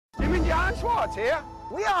John Schwartz here.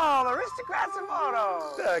 We all aristocrats of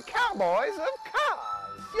autos. The cowboys of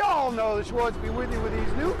cars. Y'all know the Schwartz be with you with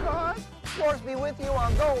these new cars. Schwartz be with you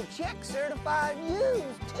on gold check certified used,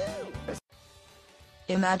 too.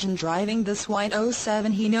 Imagine driving this white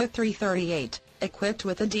 07 Hino 338, equipped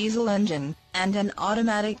with a diesel engine, and an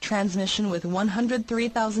automatic transmission with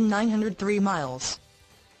 103,903 miles.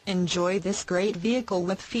 Enjoy this great vehicle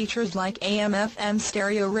with features like AM/FM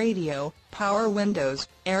stereo radio, power windows,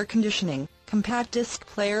 air conditioning, compact disc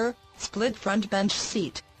player, split front bench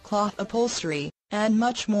seat, cloth upholstery, and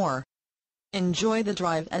much more. Enjoy the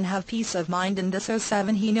drive and have peace of mind in this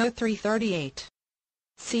 07 Hino 338.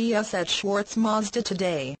 See us at Schwartz Mazda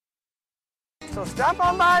today. So stop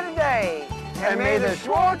on by today, And may the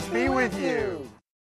Schwartz be with you.